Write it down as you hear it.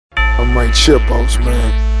right chipos,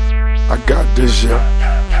 man. I got this, yeah.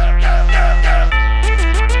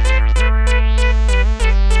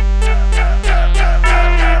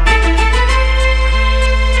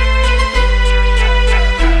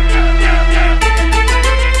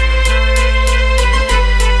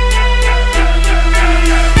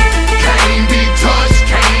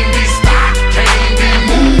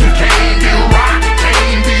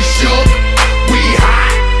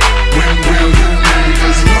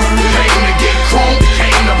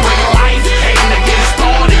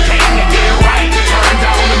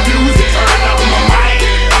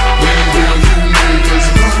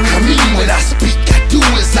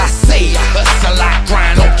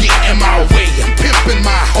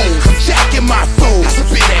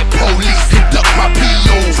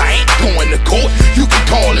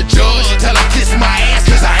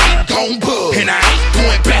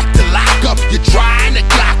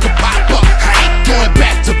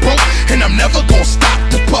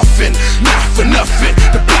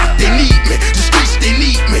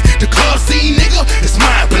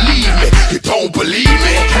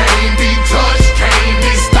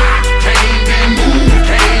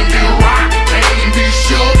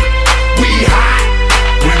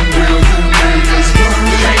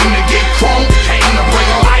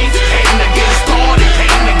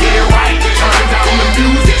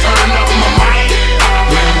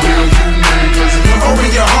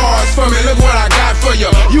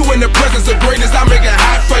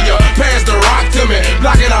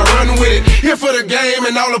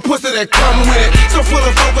 And all the pussy that come with it. So full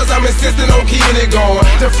of focus, I'm insisting on keeping it going.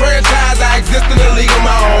 The franchise, I exist in a league of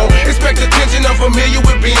my own. Expect attention, I'm familiar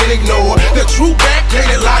with being ignored. The true back,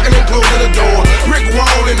 hated locking and closing the door. Brick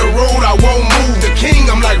wall in the road, I won't move. The king,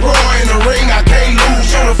 I'm like Roy in the ring, I can't lose.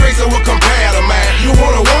 Show the face of what compare to man. You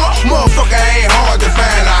wanna walk? Motherfucker ain't hard to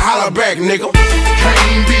find. I holler back, nigga.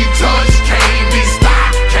 Can't be touched, can't be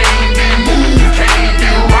stopped, can't be moved, can't be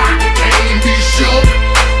rocked, can't be shook.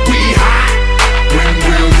 We hot. When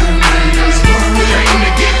will you niggas learn? Came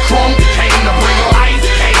to get crunk, came to bring life,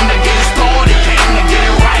 came to get started, came to get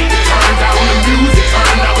it right. Turn down the music,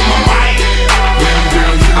 turn up my mic. When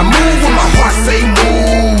will you I move when my heart say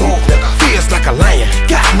move. Feels like a lion,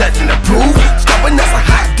 got nothing to prove. Stubborn as a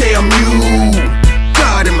hot damn mule.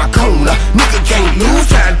 God in my corner, nigga can't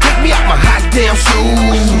lose. Trying to take me out my hot damn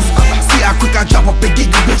shoes. See how quick I drop up and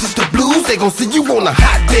get you bitches the blues. They gon' see you on the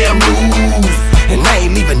hot damn news. And I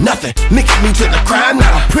ain't leaving nothing, linking me to the crime.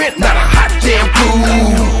 Not a print, not a hot damn clue.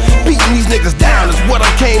 Beating these niggas down is what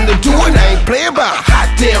I came to do. And I ain't playing by a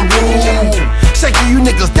hot damn rule. Shaking you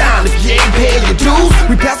niggas down if you ain't paying your dues.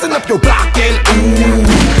 We passing up your block and ooh,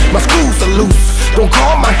 my screws are loose. Don't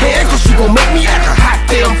call my hand cause you gon' make me act a hot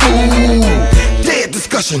damn fool. Dead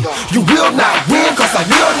discussion, you will not win cause I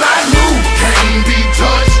will not lose. Can't be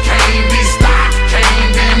touched, can't be stopped,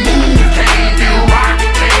 can't be moved, can't be rocked,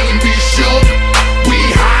 can't be shook. We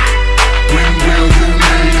hot. When will you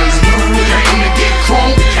niggas learn? Came to get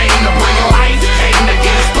crunk, came to bring life, came to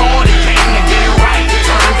get started, came to get it right.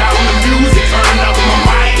 Turn down the music, turn up my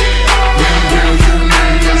mic. When will you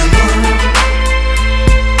niggas learn?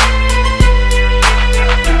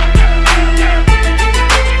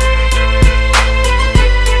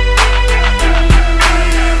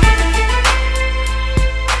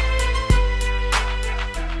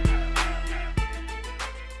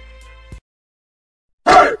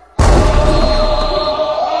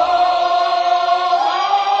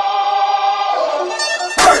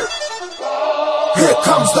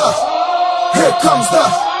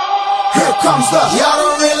 Here comes the, y'all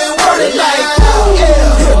don't really want it like,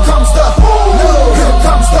 yeah. Here comes the, no. Here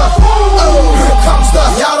comes the, oh. Here comes the,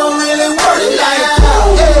 y'all don't really want it like,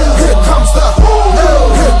 yeah. Here comes the, no.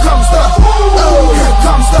 Here comes the, oh. Here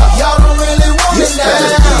comes the, y'all don't really want it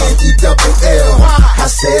like, E-double-L. I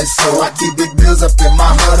said so, I keep big bills up in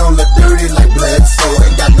my heart on the dirty like blood, so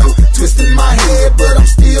ain't got no twist in my head, but I'm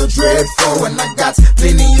still dreadful, and I got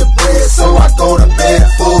plenty of bread, so I go to bed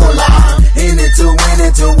full. I'm in it to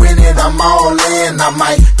win it, I'm all in. I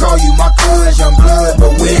might call you my cuz, young blood,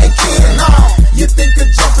 but we ain't kin. You think of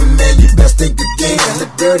jumping, man, you best think again. The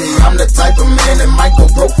dirty, I'm the type of man that might go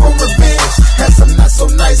broke for revenge. Had some not so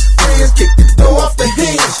nice friends, kick the door off the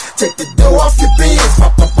hinge, take the door off your bins,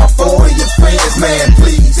 pop up my phone of your friends, man,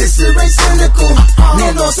 please. This shit ain't cynical,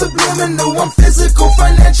 nano subliminal, I'm physical,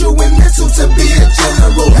 financial, and mental to be a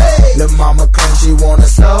general. Hey, the mama claims she want a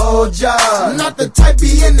soldier, not the type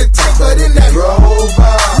be in the tank, but in that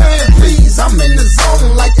rover. Man, please, I'm in the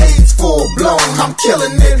zone like AIDS full blown. I'm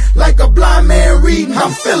killing it like a blind man reading.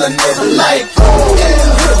 I'm feeling it like, oh yeah,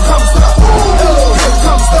 here comes the, oh, here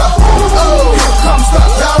comes the, oh, here comes the.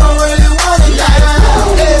 Y'all don't really want it like,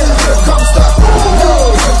 yeah, here comes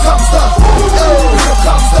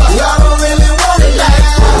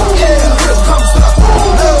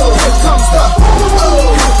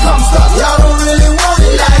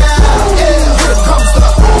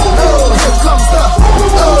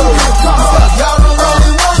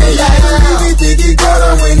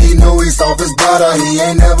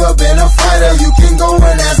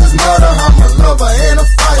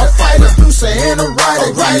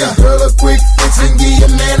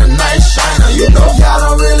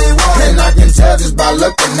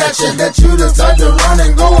looking at you, that you the type to run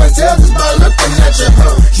and go and tell just by looking at you.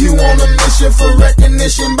 You on a mission for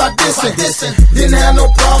recognition by dissing. Didn't have no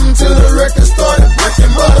problem till the record started breaking,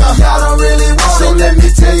 but y'all don't really want it. So let me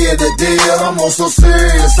tell you the deal. I'm on so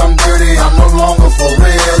serious, I'm dirty, I'm no longer for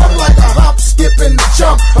real. I'm like a hop, skip, and a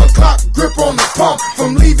jump, a clock grip on the pump.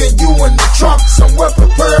 From leaving you in the trunk, somewhere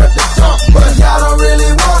prepared to dump. But y'all don't really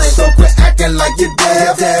want it, so quit acting like you're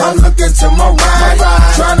deaf. I'm looking to my right,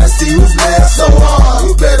 trying to see who's left. So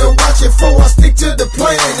you better watch it before I stick to the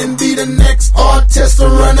plan and be the next artist to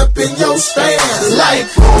run up in your stand. Like,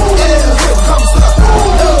 yeah, here comes the